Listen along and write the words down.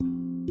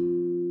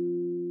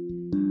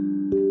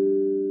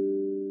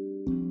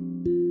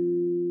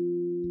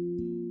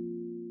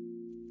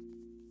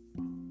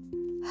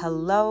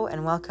Hello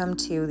and welcome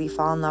to the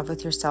Fall in Love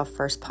with Yourself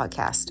First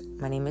podcast.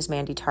 My name is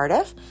Mandy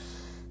Tardif.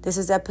 This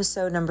is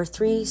episode number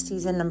 3,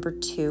 season number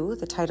 2.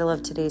 The title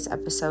of today's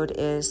episode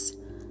is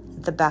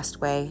The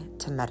Best Way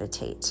to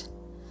Meditate.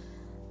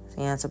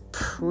 Yeah, it's a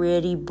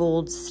pretty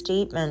bold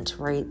statement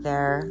right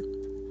there.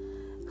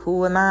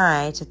 Who am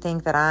I to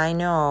think that I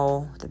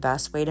know the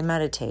best way to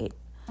meditate?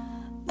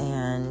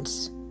 And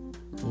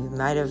you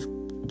might have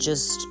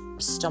just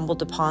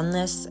stumbled upon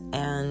this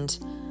and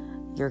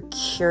you're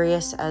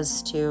curious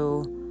as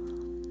to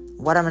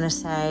what I'm going to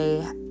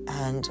say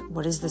and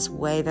what is this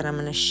way that I'm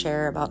going to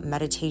share about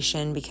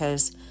meditation,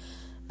 because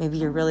maybe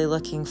you're really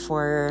looking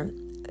for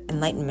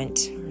enlightenment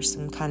or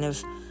some kind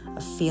of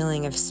a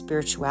feeling of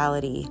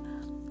spirituality,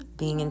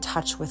 being in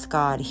touch with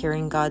God,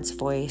 hearing God's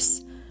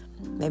voice.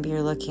 Maybe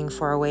you're looking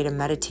for a way to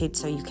meditate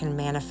so you can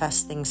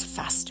manifest things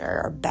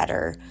faster or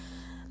better.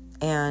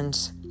 And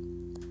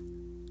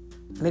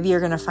maybe you're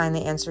going to find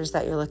the answers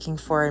that you're looking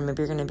for, and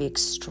maybe you're going to be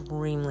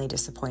extremely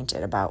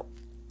disappointed about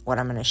what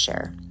I'm going to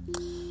share.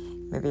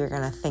 Maybe you're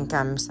going to think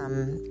I'm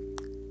some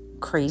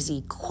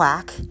crazy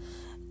quack,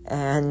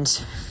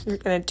 and you're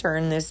going to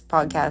turn this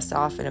podcast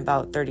off in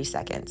about 30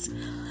 seconds.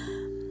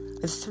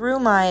 Through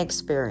my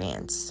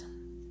experience,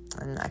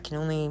 and I can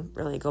only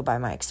really go by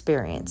my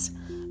experience,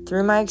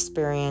 through my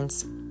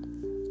experience,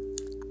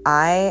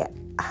 I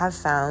have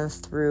found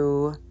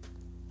through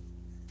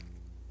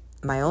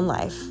my own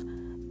life,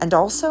 and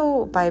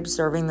also by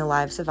observing the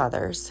lives of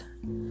others,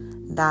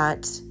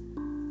 that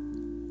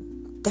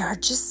there are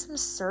just some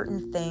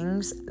certain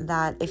things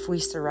that if we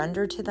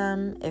surrender to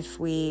them, if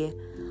we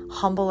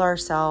humble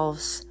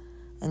ourselves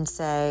and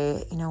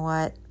say, you know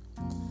what,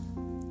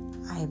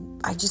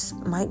 I just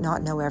might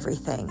not know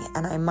everything,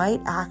 and I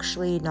might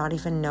actually not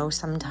even know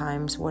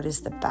sometimes what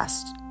is the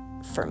best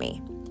for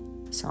me.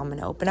 So I'm going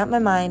to open up my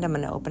mind, I'm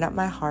going to open up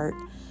my heart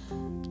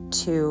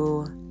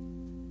to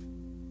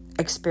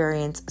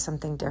experience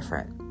something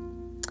different.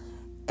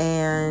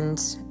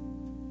 And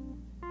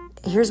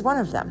here's one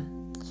of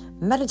them: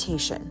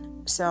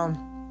 meditation. So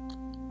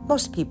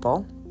most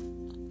people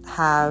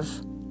have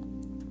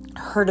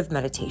heard of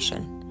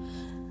meditation.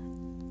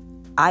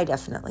 I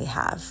definitely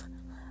have.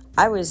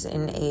 I was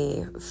in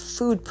a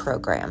food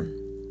program.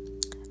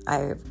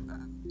 I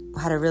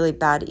had a really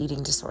bad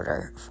eating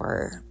disorder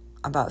for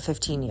about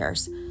 15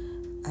 years.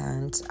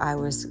 And I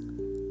was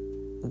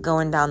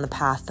going down the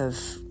path of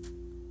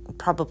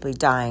probably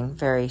dying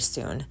very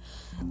soon.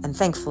 And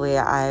thankfully,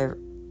 I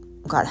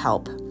got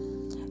help.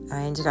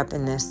 I ended up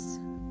in this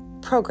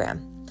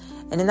program.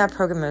 And in that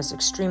program, it was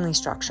extremely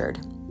structured.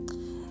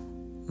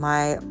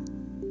 My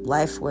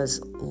life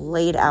was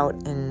laid out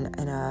in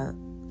a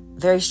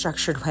very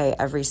structured way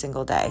every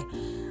single day.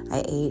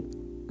 I ate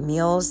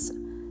meals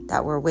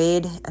that were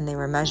weighed, and they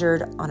were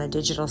measured on a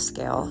digital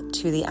scale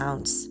to the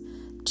ounce,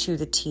 to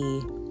the T.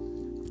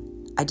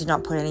 I did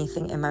not put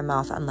anything in my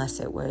mouth unless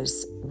it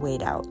was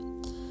weighed out.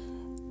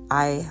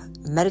 I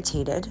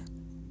meditated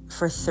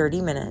for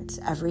 30 minutes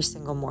every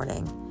single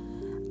morning.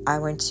 I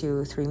went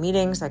to 3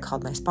 meetings. I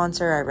called my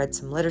sponsor. I read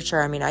some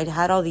literature. I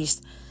had all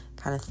these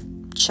kind of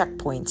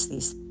checkpoints,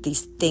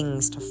 these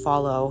things to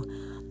follow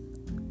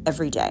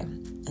every day.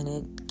 And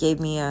it gave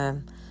me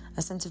a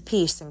sense of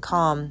peace and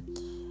calm.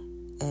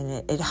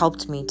 And it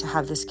helped me to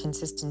have this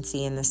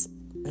consistency and this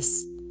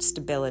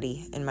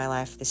stability in my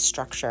life, this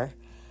structure.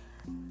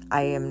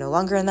 I am no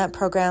longer in that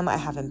program. I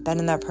haven't been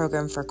in that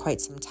program for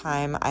quite some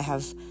time. I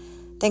have,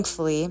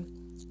 thankfully,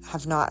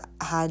 have not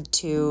had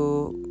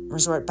to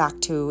resort back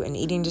to an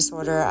eating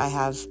disorder. I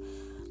have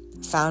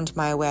found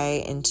my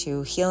way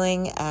into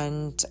healing,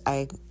 and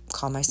I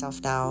call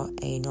myself now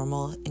a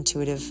normal,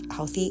 intuitive,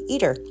 healthy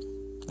eater,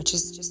 which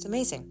is just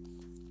amazing.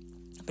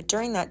 But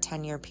during that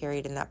 10-year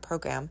period in that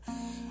program,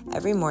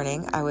 every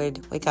morning I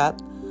would wake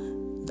up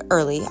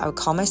early. I would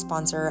call my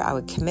sponsor. I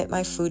would commit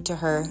my food to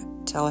her,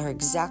 tell her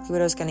exactly what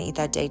I was going to eat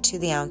that day to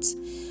the ounce,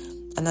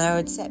 and then I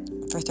would sit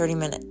for 30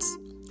 minutes.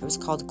 It was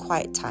called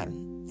quiet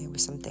time. It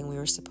was something we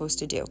were supposed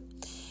to do.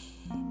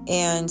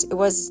 And we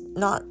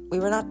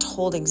were not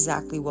told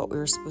exactly what we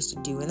were supposed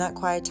to do in that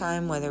quiet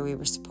time, whether we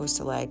were supposed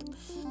to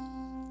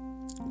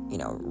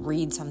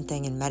read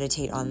something and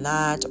meditate on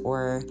that,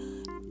 or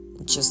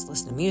just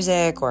listen to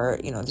music, or,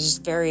 there's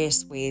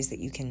various ways that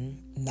you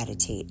can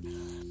meditate.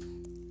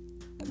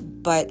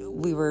 But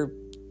we were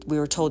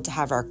told to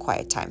have our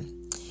quiet time.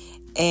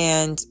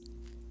 And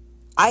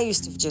I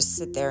used to just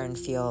sit there and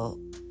feel,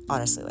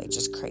 honestly,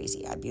 just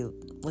crazy. I'd be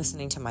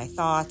listening to my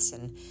thoughts,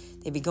 and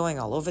they'd be going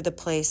all over the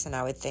place, and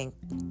I would think,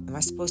 am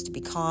I supposed to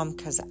be calm?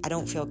 Because I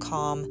don't feel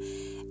calm.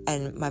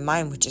 And my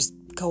mind would just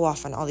go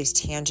off on all these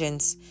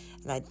tangents,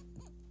 and I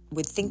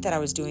would think that I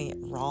was doing it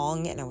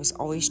wrong, and I was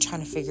always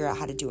trying to figure out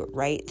how to do it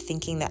right,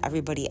 thinking that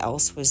everybody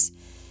else was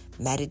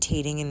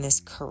meditating in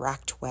this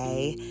correct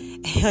way.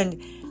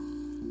 And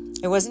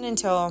it wasn't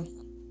until,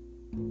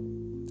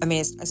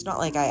 it's not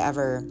like I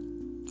ever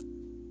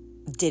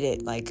did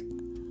it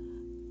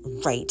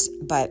right,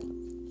 but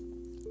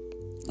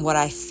what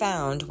I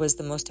found was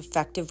the most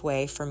effective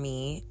way for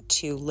me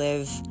to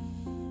live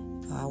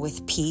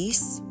with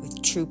peace,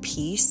 with true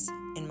peace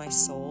in my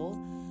soul,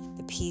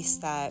 the peace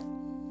that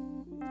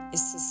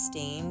is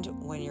sustained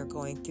when you're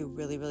going through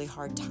really, really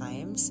hard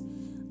times,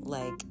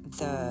 like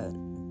the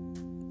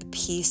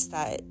peace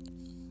that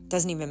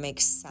doesn't even make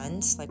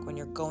sense, like when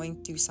you're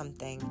going through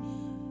something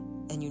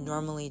and you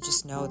normally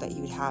just know that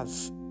you would have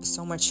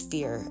so much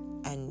fear,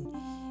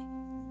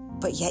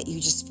 but yet you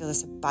just feel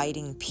this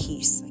abiding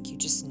peace, like you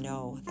just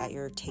know that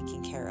you're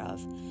taken care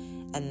of.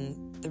 And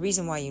the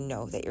reason why you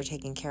know that you're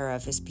taken care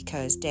of is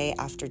because day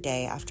after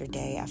day after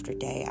day after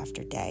day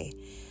after day,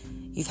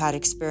 you've had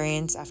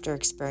experience after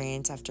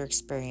experience after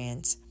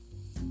experience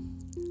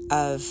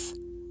of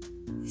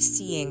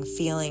seeing,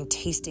 feeling,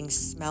 tasting,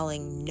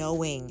 smelling,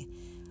 knowing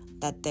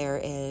that there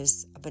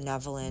is a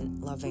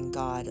benevolent, loving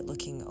God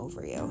looking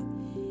over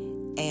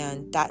you.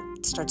 And that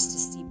starts to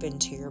seep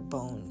into your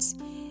bones.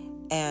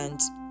 And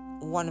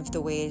one of the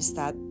ways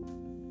that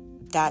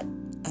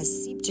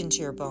has seeped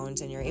into your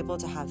bones and you're able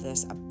to have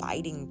this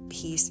abiding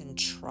peace and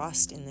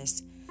trust in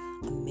this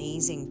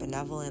amazing,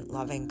 benevolent,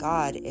 loving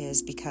God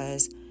is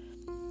because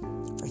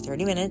for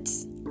 30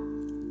 minutes,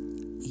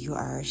 you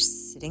are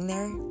sitting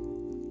there.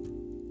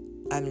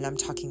 I'm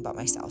talking about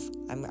myself.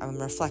 I'm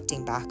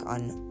reflecting back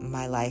on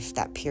my life,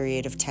 that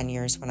period of 10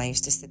 years when I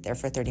used to sit there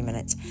for 30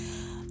 minutes.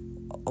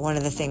 One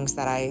of the things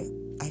that I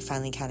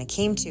finally kind of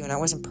came to, and I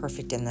wasn't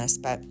perfect in this,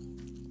 but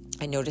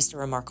I noticed a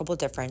remarkable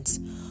difference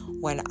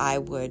when I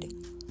would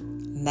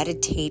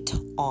meditate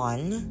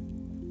on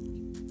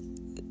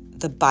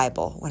the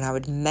Bible, when I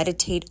would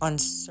meditate on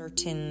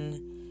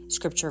certain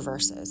scripture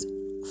verses.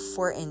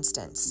 For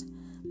instance,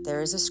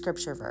 there is a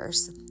scripture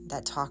verse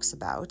that talks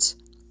about,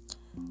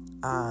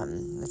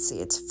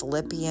 it's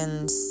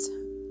Philippians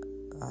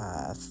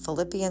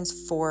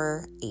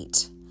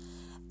 4:8,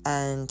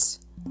 and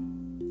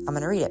I'm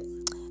going to read it.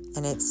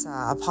 And it's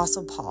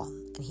Apostle Paul,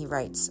 and he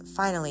writes,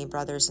 "Finally,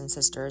 brothers and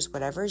sisters,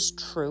 whatever is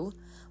true,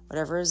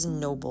 whatever is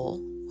noble,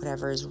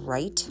 whatever is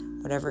right,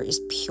 whatever is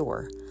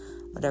pure,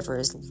 whatever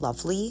is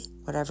lovely,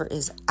 whatever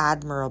is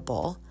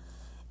admirable,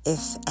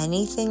 if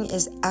anything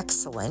is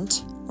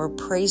excellent or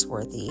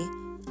praiseworthy,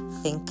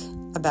 think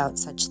about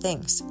such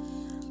things."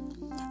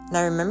 And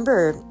I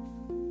remember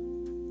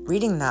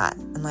reading that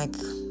and like,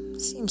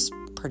 seems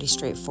pretty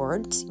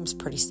straightforward, seems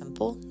pretty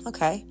simple.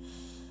 Okay,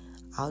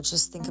 I'll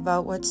just think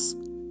about what's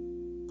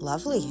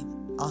lovely.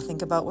 I'll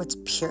think about what's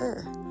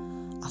pure.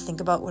 I'll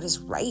think about what is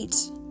right.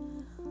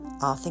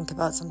 I'll think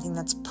about something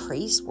that's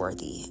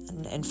praiseworthy.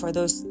 And for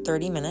those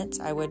 30 minutes,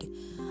 I would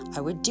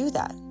do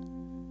that.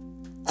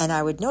 And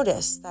I would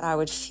notice that I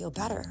would feel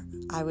better.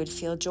 I would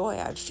feel joy.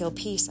 I'd feel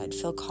peace. I'd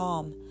feel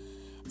calm.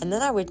 And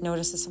then I would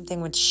notice that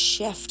something would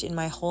shift in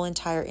my whole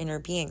entire inner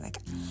being. Like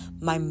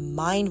my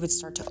mind would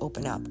start to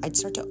open up. I'd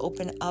start to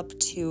open up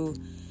to,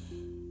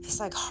 it's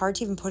like hard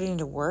to even put it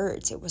into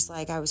words. It was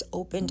like I was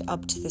opened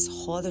up to this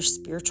whole other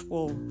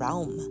spiritual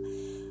realm.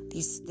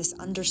 This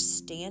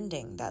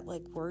understanding that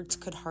like words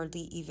could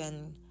hardly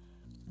even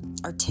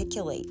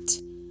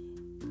articulate,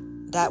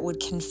 that would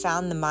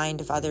confound the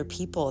mind of other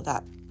people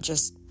that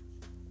just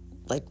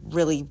like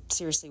really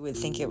seriously would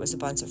think it was a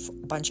bunch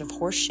of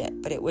horse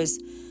shit. But it was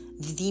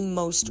the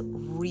most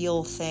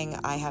real thing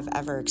I have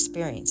ever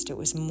experienced. It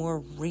was more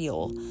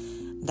real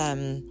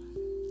than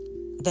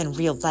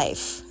real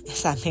life,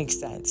 if that makes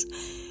sense.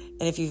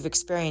 And if you've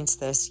experienced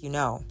this, you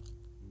know.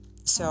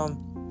 So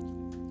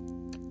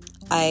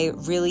I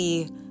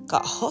really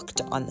got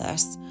hooked on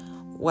this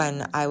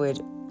when I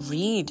would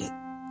read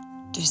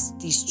just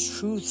these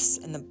truths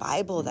in the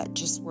Bible that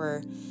just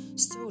were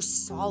so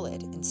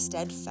solid and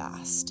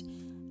steadfast.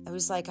 It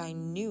was like I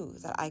knew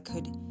that I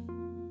could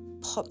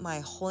put my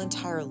whole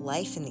entire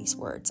life in these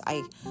words.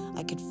 I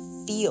could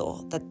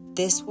feel that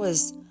this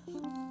was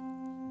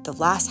the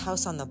last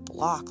house on the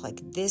block.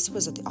 Like this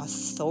was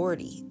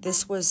authority.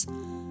 This was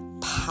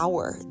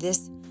power.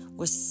 This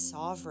was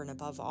sovereign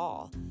above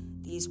all.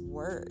 These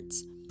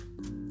words.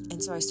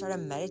 And so I started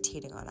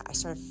meditating on it. I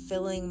started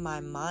filling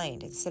my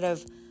mind. Instead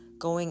of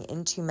going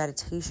into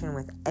meditation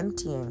with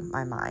emptying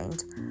my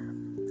mind,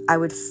 I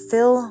would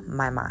fill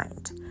my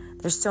mind.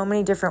 There's so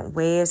many different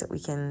ways that we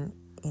can,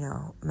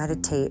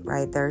 meditate,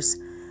 right? There's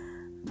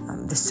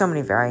so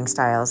many varying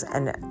styles,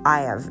 and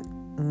I have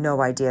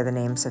no idea the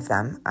names of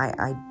them.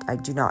 I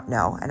do not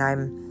know. And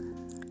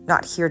I'm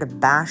not here to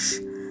bash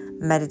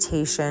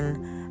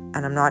meditation,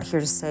 and I'm not here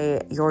to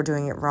say you're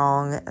doing it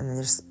wrong.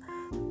 And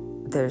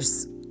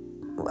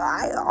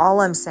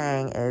all I'm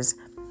saying is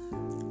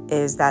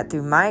that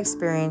through my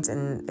experience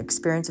and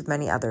experience of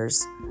many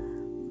others,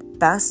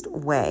 best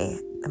way,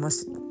 the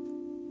most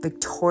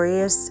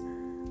victorious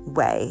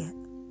way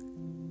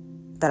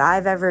that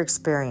I've ever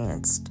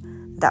experienced,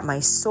 that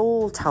my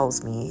soul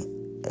tells me,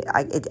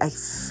 I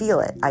feel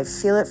it. I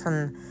feel it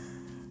from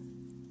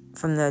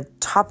the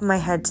top of my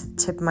head to the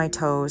tip of my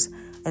toes,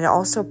 and it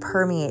also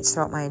permeates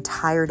throughout my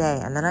entire day.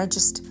 And then I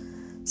just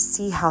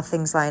see how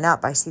things line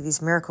up. I see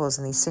these miracles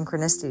and these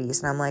synchronicities,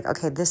 and I'm like,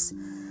 okay,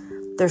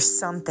 there's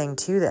something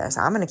to this.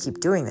 I'm going to keep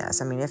doing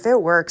this. I mean, if it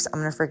works,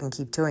 I'm going to freaking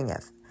keep doing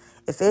it.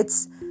 If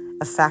it's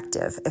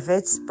effective, if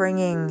it's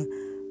bringing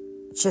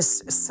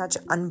just such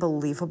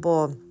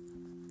unbelievable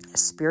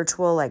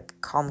spiritual, like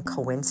calm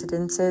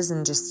coincidences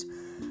and just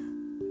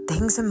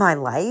things in my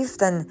life,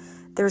 then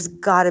there's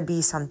got to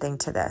be something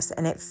to this.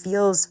 And it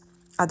feels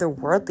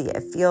otherworldly.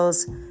 It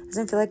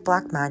doesn't feel like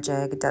black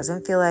magic. It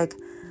doesn't feel like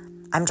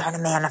I'm trying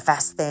to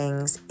manifest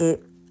things.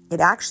 It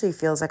actually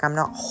feels like I'm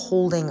not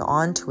holding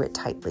on to it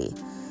tightly.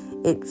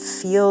 It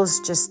feels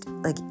just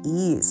like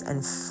ease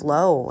and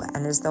flow,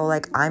 and as though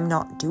like I'm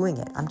not doing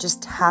it. I'm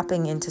just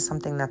tapping into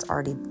something that's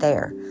already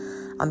there.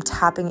 I'm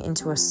tapping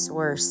into a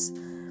source,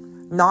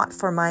 not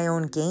for my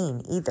own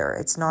gain either.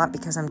 It's not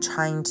because I'm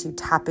trying to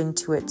tap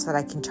into it so that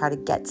I can try to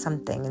get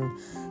something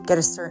and get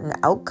a certain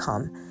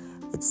outcome.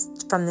 It's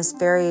from this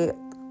very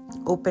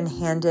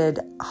open-handed,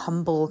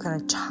 humble,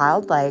 kind of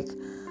childlike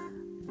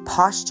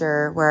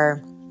posture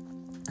where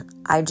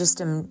I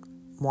just am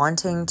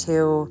wanting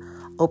to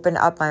open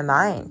up my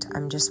mind.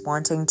 I'm just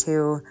wanting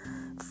to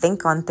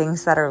think on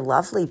things that are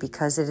lovely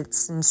because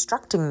it's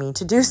instructing me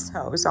to do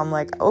so. So I'm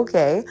like,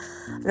 okay,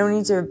 I don't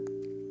need to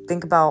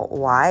think about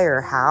why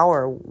or how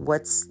or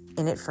what's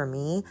in it for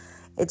me.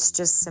 It's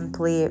just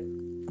simply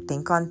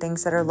think on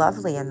things that are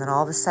lovely. And then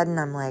all of a sudden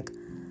I'm like,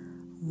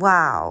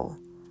 wow,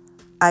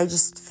 I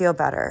just feel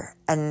better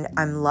and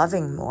I'm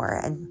loving more.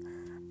 And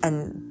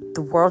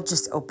the world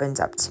just opens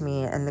up to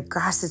me and the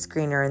grass is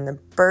greener and the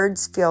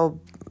birds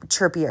feel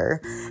chirpier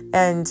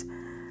and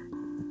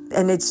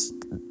it's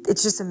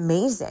just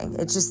amazing.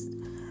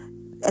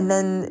 And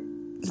then,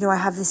 I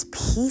have this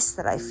peace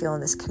that I feel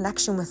and this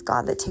connection with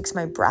God that takes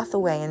my breath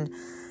away and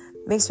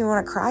makes me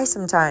want to cry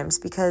sometimes,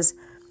 because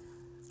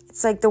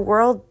it's like the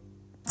world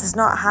does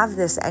not have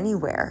this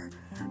anywhere.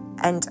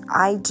 And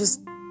I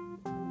just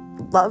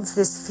love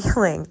this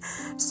feeling.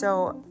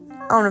 So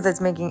I don't know if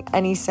that's making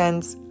any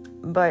sense,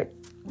 but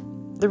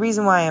the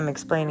reason why I'm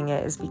explaining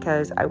it is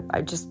because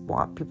I just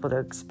want people to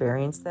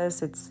experience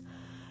this. It's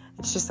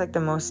just like the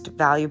most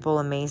valuable,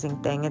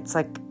 amazing thing. It's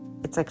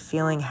like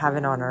feeling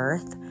heaven on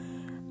earth.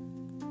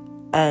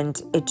 And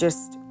it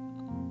just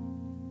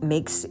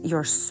makes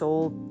your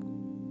soul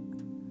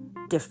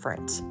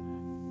different.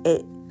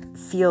 It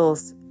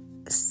feels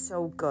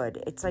so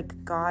good. It's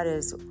like God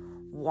is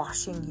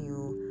washing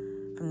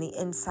you from the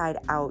inside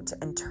out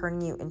and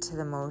turning you into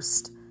the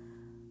most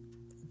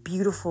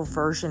beautiful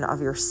version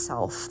of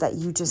yourself that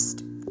you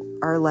just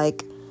are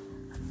like,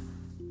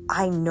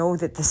 I know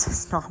that this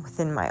is not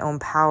within my own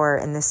power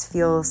and this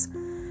feels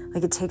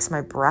like it takes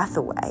my breath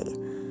away.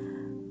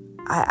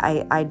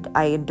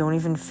 I don't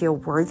even feel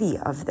worthy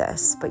of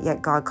this, but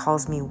yet God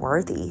calls me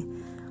worthy.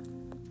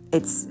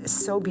 It's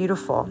so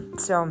beautiful.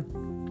 So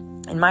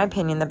in my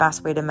opinion, the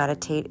best way to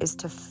meditate is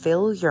to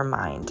fill your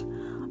mind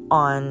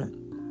on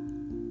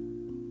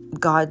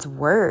God's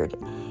word.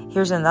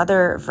 Here's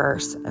another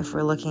verse. If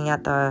we're looking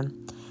at the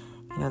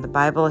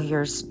Bible,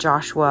 here's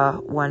Joshua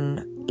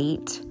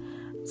 1:8.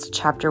 It's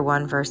chapter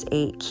 1, verse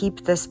 8.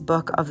 Keep this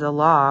book of the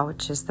law,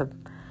 which is the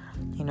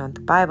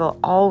Bible,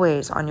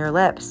 always on your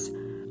lips.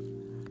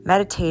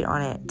 Meditate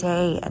on it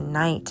day and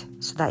night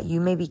so that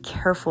you may be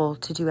careful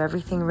to do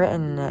everything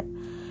written in it.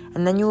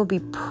 And then you will be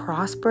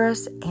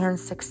prosperous and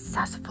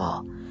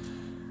successful.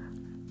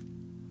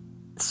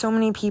 So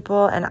many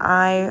people, and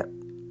I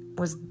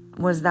was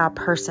that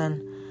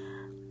person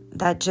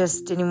that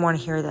just didn't want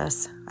to hear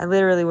this. I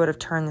literally would have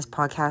turned this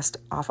podcast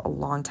off a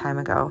long time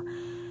ago.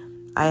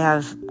 I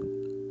have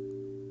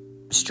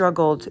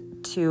struggled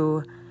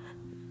to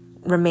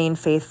remain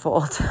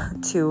faithful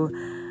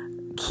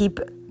to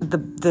keep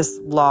this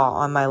law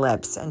on my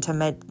lips and to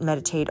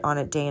meditate on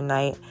it day and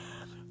night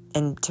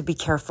and to be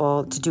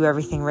careful to do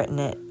everything written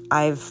in it.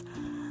 I've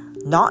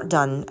not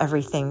done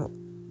everything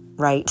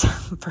right,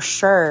 for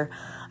sure.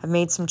 I've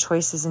made some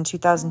choices in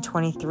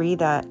 2023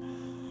 that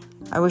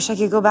I wish I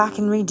could go back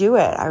and redo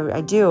it.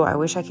 I do. I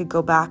wish I could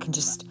go back and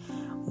just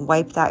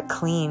wipe that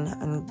clean.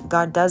 And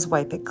God does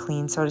wipe it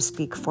clean, so to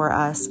speak, for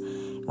us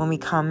when we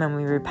come and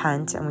we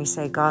repent and we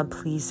say, God,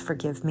 please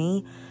forgive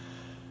me.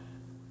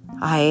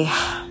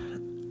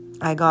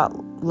 I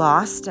got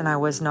lost and I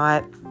was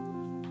not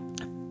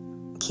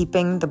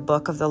keeping the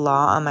book of the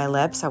law on my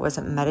lips. I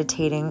wasn't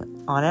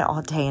meditating on it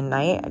all day and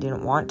night. I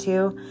didn't want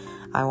to.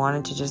 I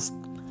wanted to just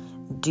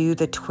do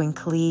the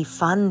twinkly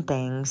fun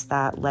things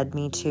that led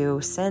me to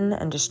sin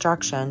and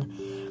destruction.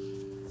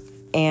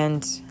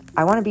 And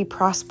I want to be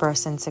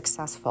prosperous and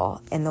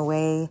successful in the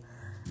ways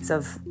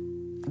of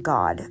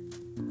God.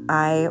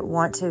 I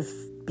want to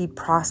be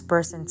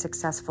prosperous and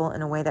successful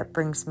in a way that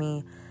brings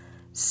me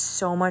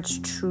so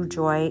much true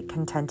joy,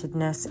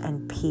 contentedness,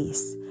 and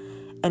peace,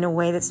 in a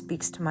way that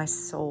speaks to my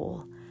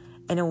soul,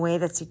 in a way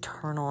that's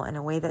eternal, in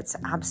a way that's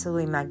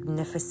absolutely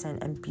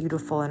magnificent and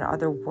beautiful and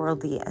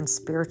otherworldly and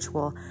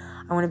spiritual.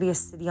 I want to be a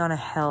city on a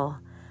hill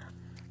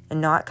and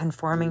not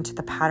conforming to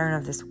the pattern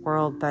of this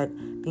world, but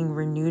being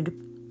renewed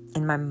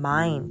in my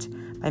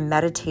mind by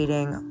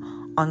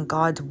meditating on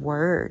God's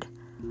word.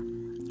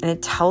 And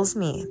it tells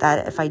me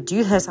that if I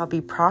do this, I'll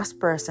be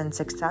prosperous and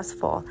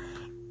successful.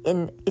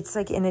 And it's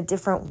like in a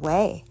different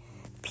way.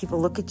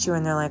 People look at you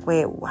and they're like,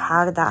 wait,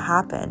 how did that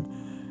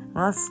happen?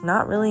 Well, it's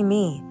not really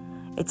me.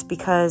 It's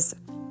because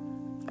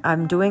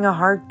I'm doing a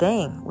hard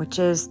thing, which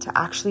is to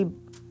actually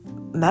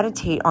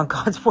meditate on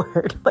God's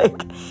word.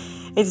 Like,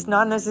 it's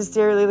not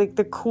necessarily like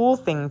the cool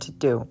thing to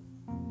do.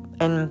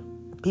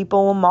 And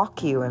people will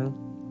mock you,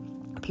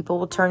 and people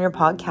will turn your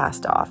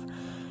podcast off.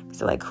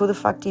 So like, who the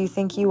fuck do you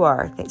think you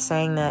are?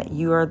 Saying that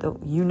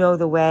you know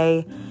the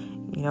way,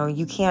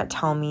 you can't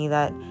tell me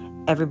that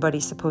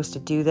everybody's supposed to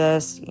do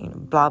this,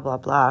 blah, blah,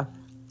 blah.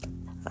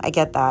 I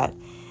get that.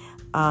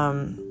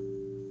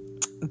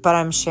 But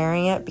I'm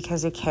sharing it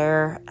because I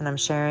care, and I'm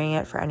sharing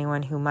it for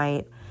anyone who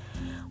might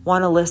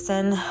want to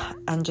listen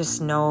and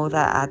just know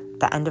that at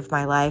the end of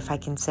my life, I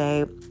can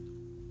say,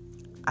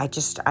 I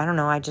just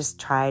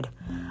tried.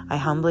 I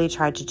humbly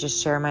tried to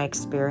just share my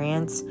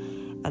experience.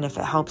 And if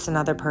it helps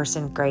another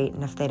person, great.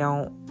 And if they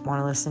don't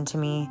want to listen to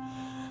me,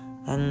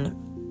 then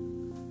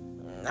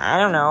I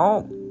don't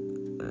know.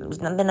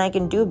 There's nothing I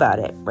can do about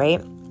it,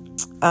 right?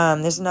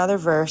 There's another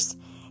verse.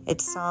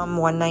 It's Psalm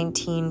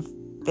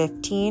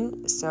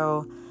 119:15.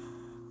 So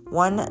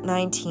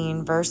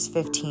 119 verse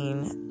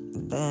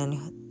 15,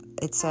 then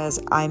it says,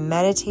 I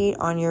meditate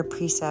on your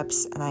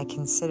precepts and I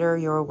consider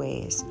your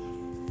ways.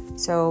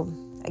 So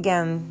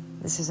again,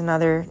 this is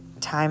another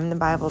time in the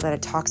Bible that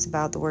it talks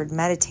about the word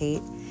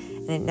meditate,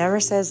 and it never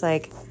says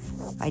like,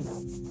 I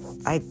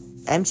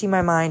empty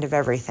my mind of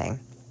everything.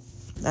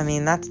 I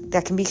mean,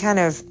 that can be kind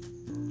of,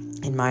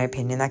 in my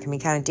opinion, that can be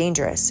kind of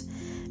dangerous,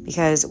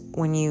 because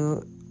when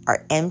you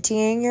are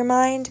emptying your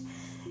mind,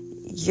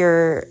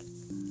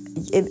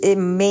 it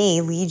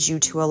may lead you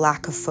to a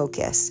lack of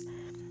focus.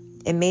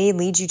 It may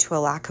lead you to a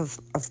lack of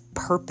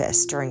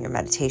purpose during your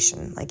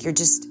meditation. Like, you're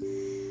just,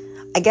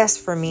 I guess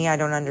for me, I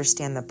don't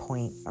understand the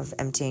point of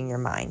emptying your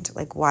mind.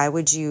 Like, why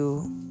would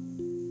you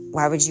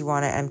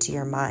want to empty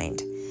your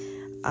mind?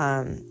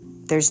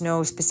 There's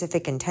no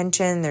specific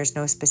intention. There's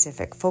no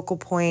specific focal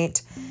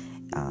point.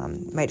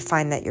 You might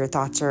find that your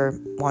thoughts are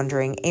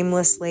wandering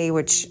aimlessly,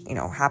 which,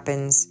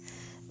 happens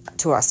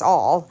to us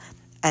all.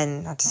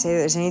 And not to say that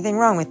there's anything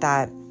wrong with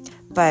that.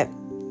 But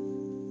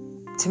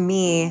to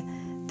me,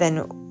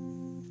 then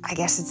I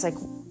guess it's like,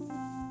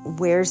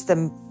 where's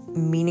the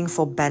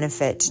meaningful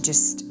benefit to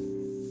just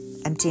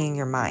emptying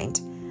your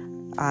mind?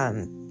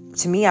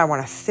 To me, I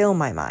want to fill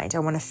my mind. I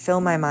want to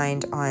fill my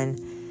mind on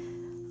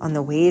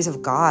the ways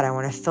of God. I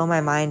want to fill my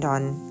mind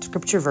on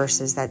scripture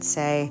verses that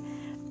say,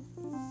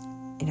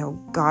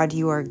 God,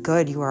 you are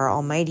good. You are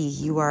almighty.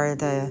 You are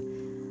the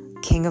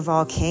King of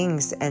all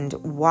kings. And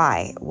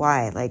why?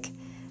 Like,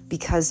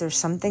 because there's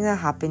something that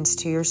happens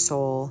to your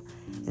soul.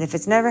 And if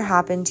it's never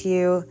happened to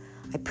you,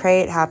 I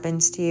pray it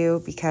happens to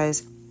you,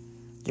 because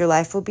your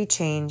life will be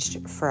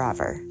changed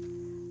forever.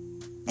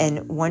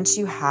 And once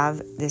you have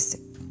this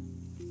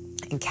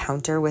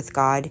encounter with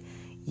God,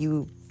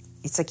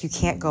 it's like you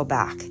can't go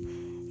back.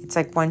 It's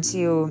like once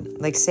you,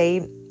 like, say,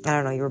 I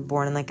don't know, you were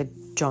born in like a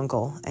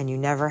jungle and you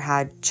never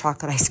had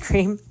chocolate ice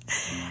cream.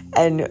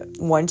 And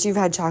once you've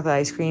had chocolate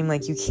ice cream,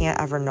 like, you can't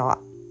ever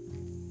not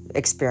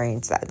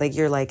experience that. Like,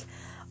 you're like,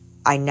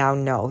 I now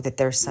know that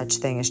there's such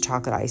thing as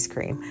chocolate ice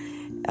cream.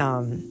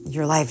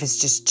 Your life has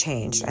just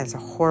changed. It's a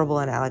horrible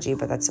analogy,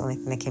 but that's the only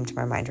thing that came to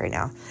my mind right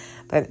now.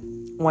 But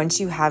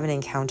once you have an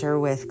encounter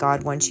with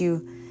God, once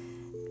you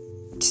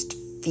just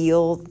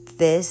feel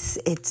this,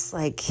 it's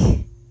like,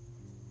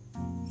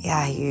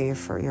 yeah, you're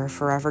a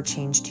forever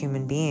changed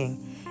human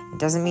being. It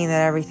doesn't mean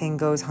that everything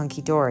goes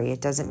hunky-dory.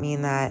 It doesn't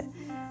mean that,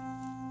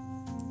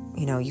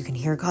 you can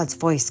hear God's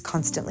voice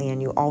constantly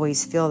and you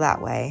always feel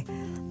that way,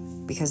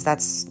 because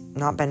that's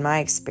not been my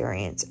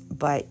experience.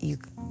 But you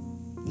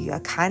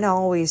kind of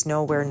always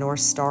know where North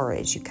Star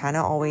is. You kind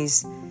of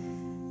always,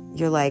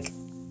 you're like,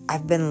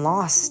 I've been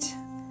lost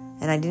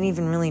and I didn't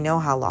even really know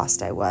how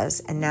lost I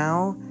was. And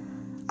now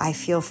I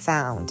feel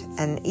found.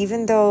 And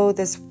even though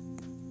this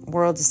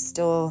world is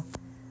still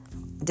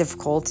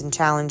difficult and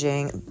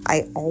challenging,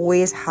 I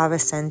always have a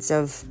sense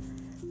of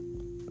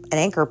an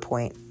anchor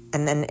point,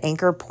 and an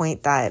anchor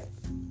point that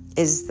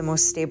is the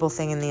most stable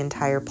thing in the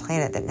entire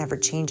planet, that never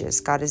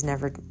changes. God is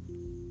never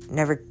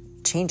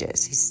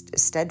changes. He's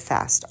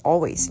steadfast,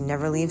 always. He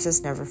never leaves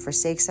us, never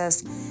forsakes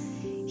us.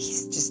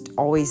 He's just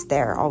always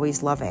there,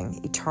 always loving,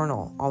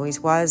 eternal,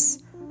 always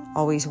was,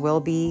 always will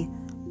be,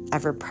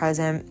 ever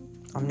present,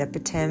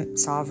 omnipotent,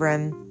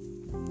 sovereign.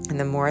 And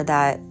the more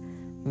that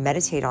we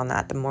meditate on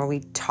that, the more we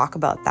talk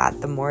about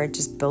that, the more it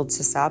just builds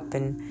us up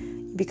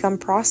and you become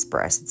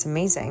prosperous. It's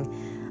amazing.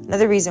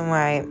 Another reason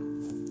why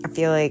I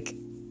feel like,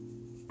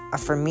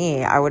 for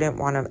me, I wouldn't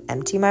want to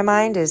empty my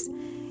mind is,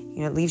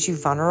 it leaves you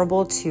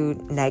vulnerable to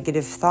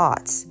negative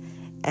thoughts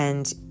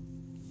and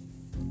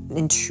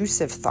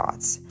intrusive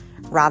thoughts,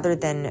 rather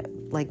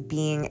than like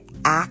being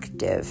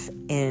active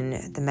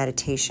in the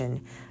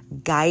meditation,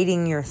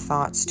 guiding your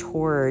thoughts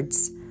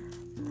towards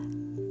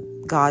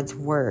God's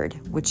word,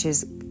 which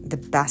is the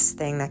best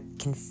thing that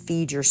can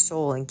feed your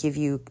soul and give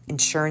you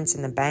insurance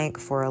in the bank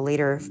for a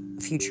later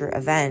future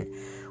event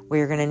where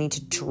you're going to need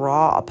to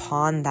draw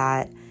upon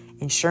that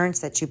insurance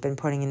that you've been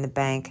putting in the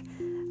bank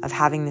of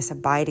having this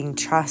abiding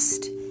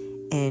trust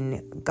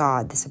in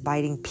God, this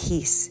abiding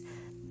peace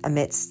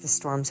amidst the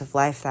storms of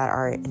life that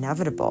are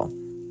inevitable.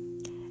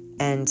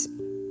 And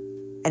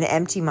an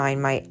empty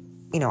mind might,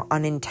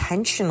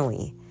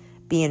 unintentionally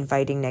be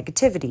inviting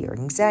negativity or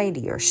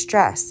anxiety or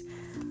stress,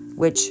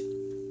 which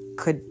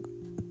could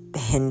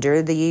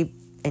hinder the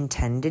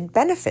intended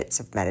benefits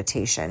of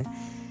meditation.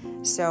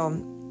 So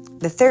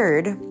the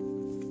third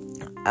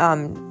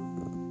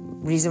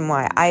reason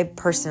why I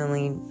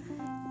personally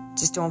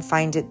just don't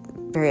find it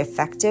very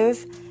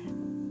effective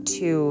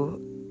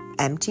to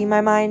empty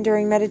my mind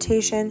during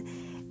meditation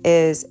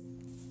is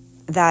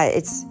that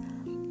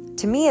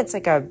to me, it's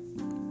like a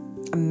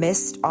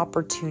missed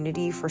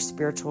opportunity for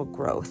spiritual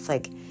growth.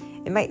 Like,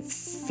 it might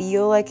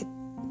feel like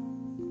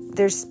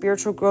there's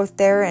spiritual growth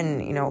there,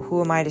 and,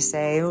 who am I to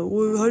say,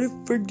 well, how the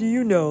frick do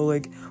you know?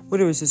 Like, what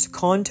was this, a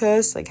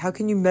contest? Like, how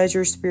can you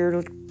measure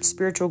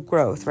spiritual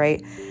growth,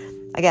 right?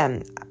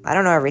 Again, I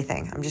don't know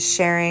everything. I'm just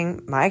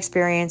sharing my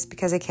experience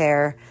because I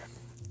care.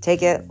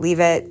 Take it, leave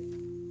it,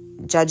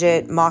 judge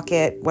it, mock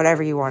it,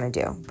 whatever you want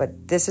to do.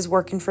 But this is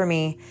working for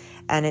me,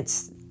 and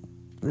it's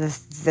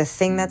the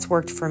thing that's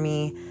worked for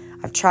me.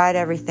 I've tried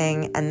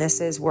everything, and this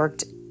has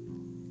worked.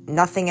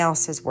 Nothing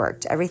else has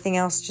worked. Everything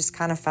else just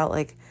kind of felt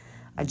like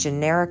a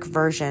generic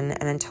version,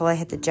 and until I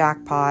hit the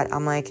jackpot,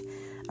 I'm like,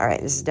 all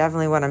right, this is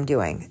definitely what I'm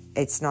doing.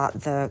 It's not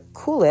the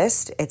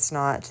coolest. It's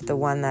not the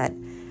one that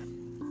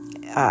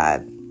I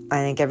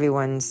think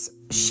everyone's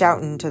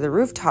shouting to the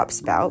rooftops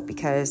about,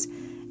 because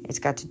it's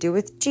got to do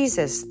with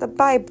Jesus, the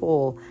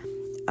Bible,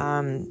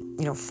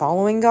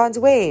 following God's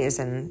ways.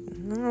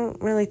 And I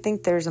don't really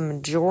think there's a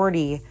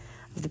majority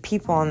of the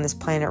people on this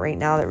planet right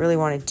now that really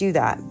want to do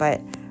that.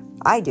 But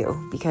I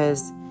do,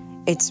 because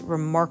it's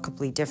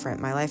remarkably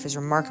different. My life is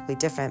remarkably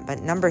different.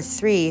 But number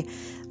 3,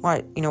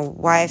 why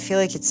I feel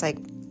like it's like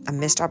a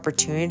missed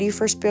opportunity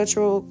for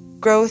spiritual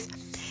growth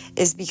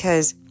is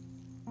because,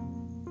 I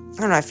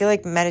don't know, I feel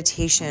like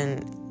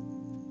meditation,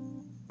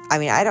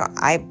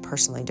 I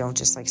personally don't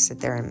just like sit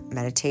there and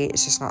meditate.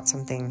 It's just not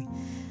something,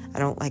 I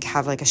don't like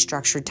have like a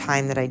structured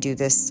time that I do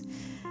this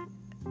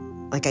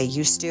like I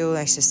used to.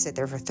 I used to sit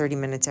there for 30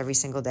 minutes every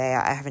single day.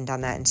 I haven't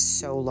done that in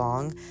so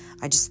long.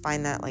 I just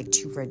find that like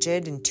too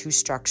rigid and too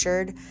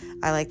structured.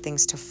 I like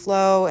things to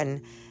flow,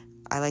 and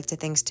I like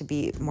things to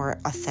be more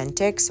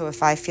authentic. So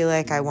if I feel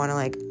like I want to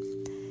like,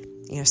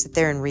 sit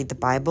there and read the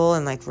Bible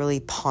and like really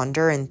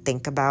ponder and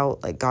think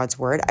about like God's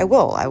word, I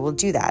will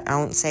do that. I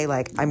don't say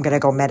like, I'm going to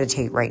go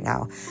meditate right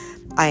now.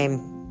 I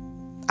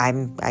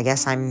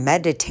guess I'm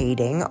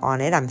meditating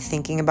on it. I'm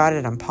thinking about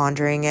it. I'm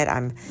pondering it.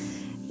 I'm,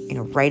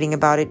 writing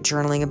about it,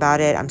 journaling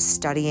about it. I'm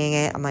studying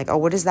it. I'm like, oh,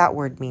 what does that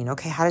word mean?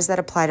 Okay, how does that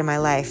apply to my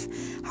life?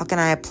 How can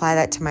I apply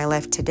that to my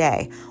life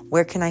today?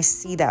 Where can I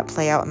see that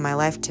play out in my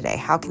life today?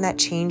 How can that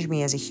change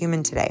me as a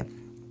human today?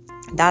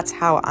 That's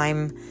how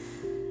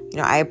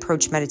I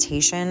approach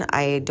meditation.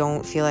 I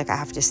don't feel like I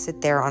have to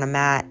sit there on a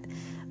mat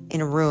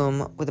in a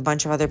room with a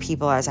bunch of other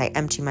people as I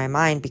empty my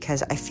mind,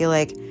 because I feel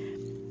like,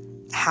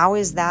 how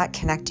is that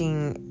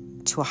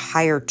connecting to a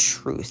higher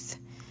truth?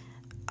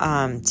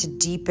 To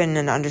deepen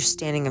an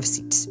understanding of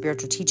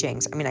spiritual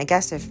teachings. I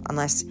guess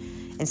unless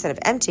instead of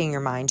emptying your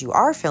mind, you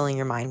are filling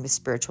your mind with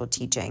spiritual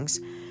teachings.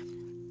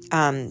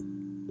 I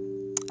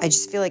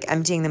just feel like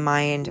emptying the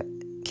mind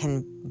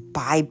can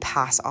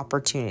bypass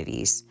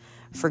opportunities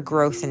for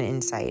growth and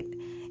insight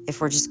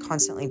if we're just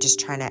constantly just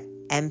trying to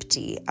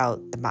empty out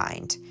the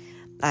mind.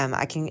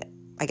 I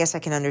guess I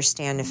can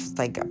understand if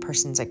like a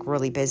person's like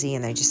really busy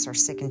and they just are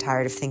sick and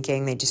tired of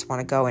thinking. They just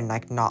want to go and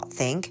like not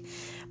think.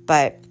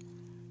 But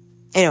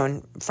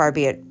and far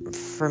be it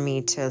for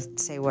me to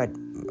say what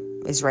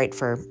is right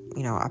for,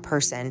 a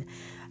person.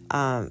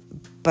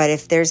 But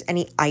if there's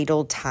any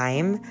idle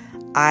time,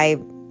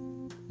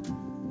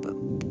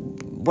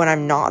 when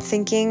I'm not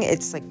thinking,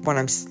 it's like when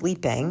I'm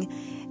sleeping,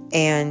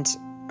 and,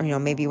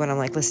 maybe when I'm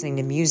like listening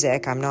to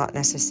music, I'm not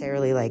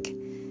necessarily like,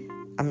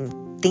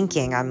 I'm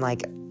thinking, I'm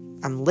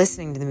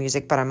listening to the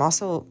music, but I'm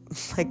also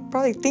like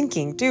probably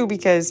thinking too,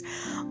 because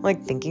I'm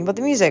like thinking about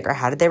the music, or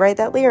how did they write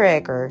that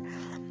lyric, or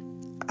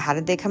how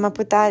did they come up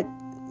with that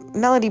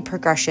melody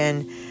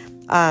progression?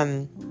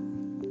 I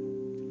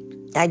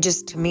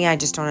just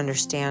don't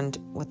understand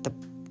what the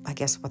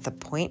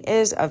point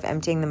is of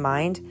emptying the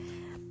mind.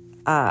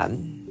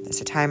 There's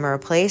a time or a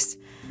place.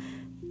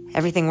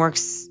 Everything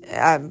works.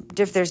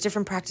 There's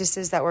different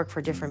practices that work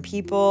for different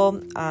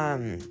people.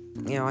 I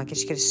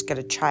guess you just got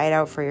to try it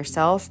out for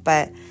yourself.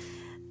 But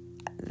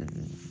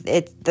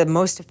the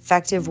most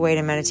effective way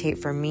to meditate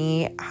for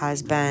me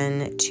has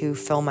been to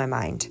fill my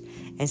mind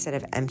instead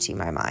of empty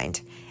my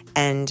mind.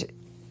 And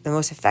the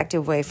most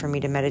effective way for me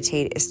to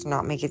meditate is to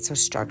not make it so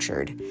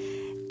structured.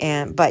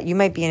 But you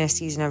might be in a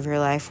season of your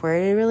life where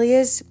it really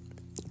is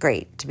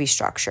great to be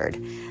structured.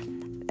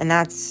 And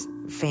that's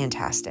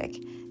fantastic.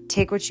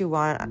 Take what you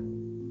want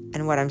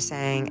and what I'm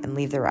saying and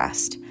leave the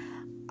rest.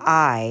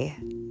 I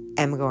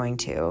am going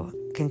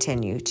to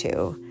continue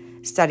to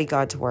study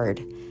God's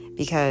word,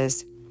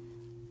 because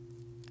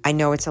I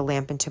know it's a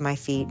lamp unto my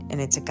feet and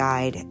it's a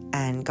guide,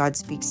 and God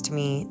speaks to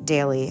me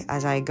daily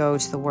as I go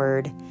to the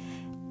word,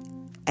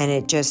 and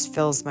it just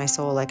fills my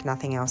soul like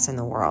nothing else in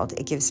the world.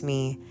 It gives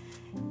me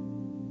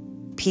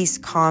peace,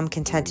 calm,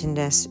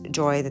 contentedness,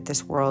 joy that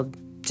this world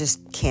just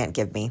can't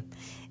give me.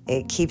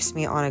 It keeps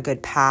me on a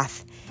good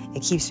path.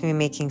 It keeps me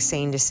making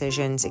sane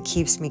decisions. It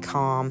keeps me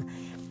calm,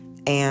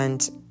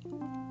 and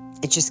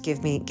it just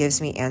gives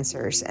me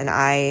answers. And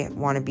I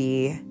want to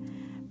be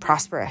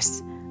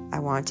prosperous. I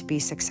want to be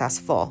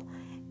successful.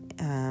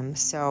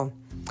 So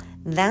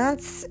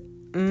that's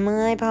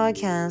my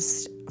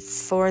podcast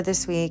for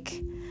this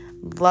week.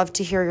 Love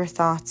to hear your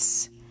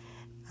thoughts.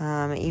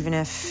 Even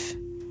if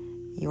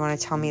you want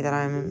to tell me that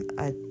I'm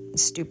a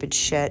stupid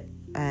shit,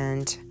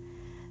 and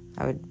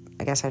I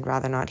guess I'd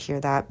rather not hear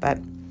that, but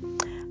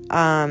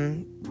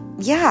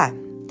yeah.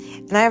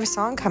 And I have a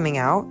song coming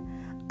out.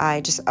 I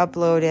just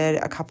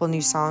uploaded a couple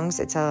new songs.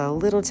 It's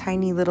a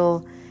tiny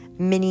little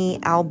mini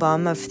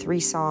album of 3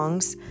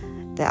 songs.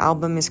 The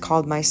album is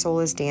called My Soul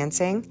is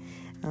Dancing.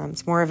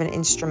 It's more of an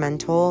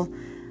instrumental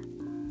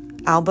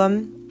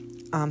album.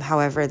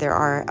 However, there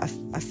are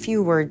a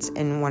few words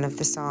in one of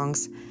the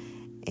songs,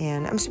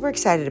 and I'm super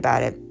excited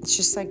about it. It's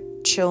just like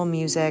chill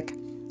music.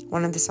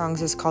 One of the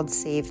songs is called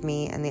Save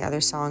Me, and the other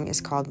song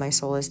is called My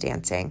Soul is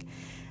Dancing.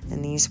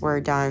 And these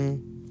were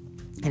done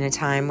in a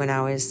time when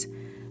I was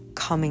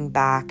coming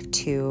back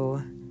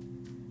to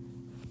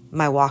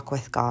my walk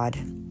with God,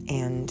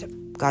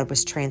 and God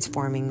was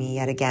transforming me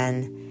yet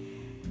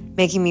again,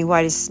 making me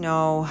white as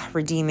snow,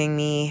 redeeming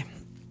me,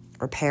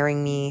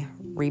 repairing me,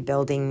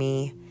 rebuilding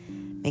me,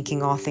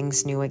 making all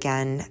things new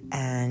again.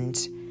 And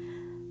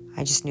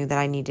I just knew that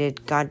I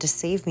needed God to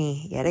save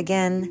me yet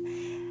again.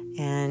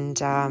 And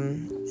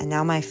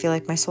now I feel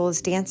like my soul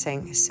is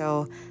dancing.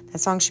 So that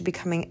song should be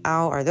coming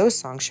out, or those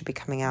songs should be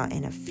coming out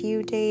in a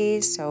few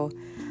days. So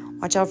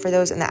watch out for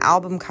those. And the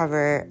album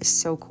cover is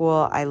so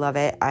cool. I love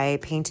it. I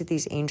painted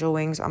these angel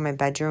wings on my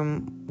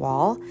bedroom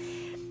wall.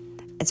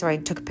 And so I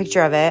took a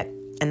picture of it,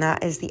 and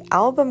that is the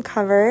album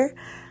cover.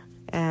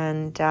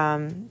 And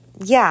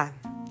yeah,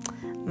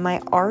 my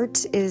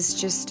art is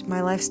just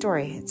my life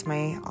story. It's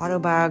my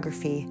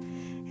autobiography.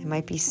 It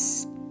might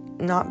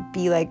not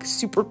be like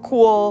super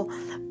cool,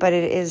 but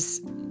it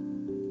is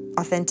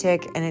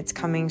authentic, and it's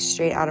coming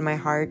straight out of my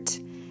heart.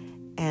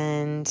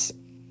 And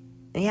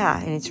yeah,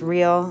 and it's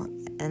real,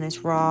 and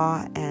it's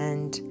raw,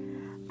 and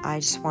I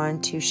just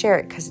wanted to share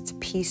it because it's a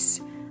piece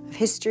of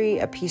history,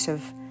 a piece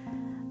of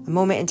a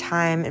moment in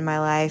time in my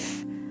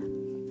life,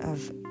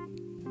 of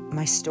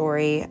my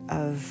story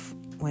of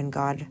when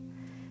God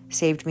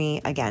saved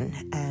me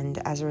again. And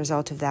as a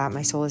result of that,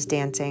 my soul is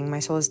dancing. My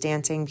soul is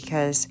dancing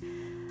because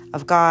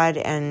of God,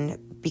 and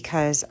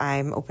because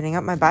I'm opening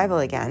up my Bible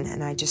again,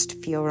 and I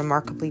just feel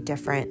remarkably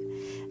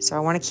different. So I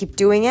want to keep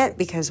doing it,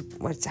 because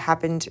what's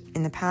happened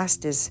in the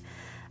past is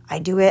I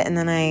do it and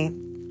then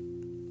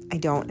I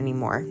don't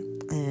anymore,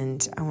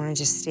 and I want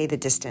to just stay the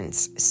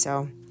distance.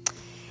 So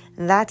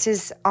that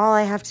is all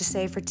I have to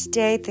say for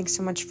today. Thanks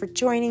so much for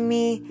joining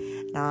me,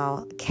 and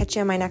I'll catch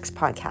you on my next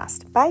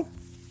podcast. Bye.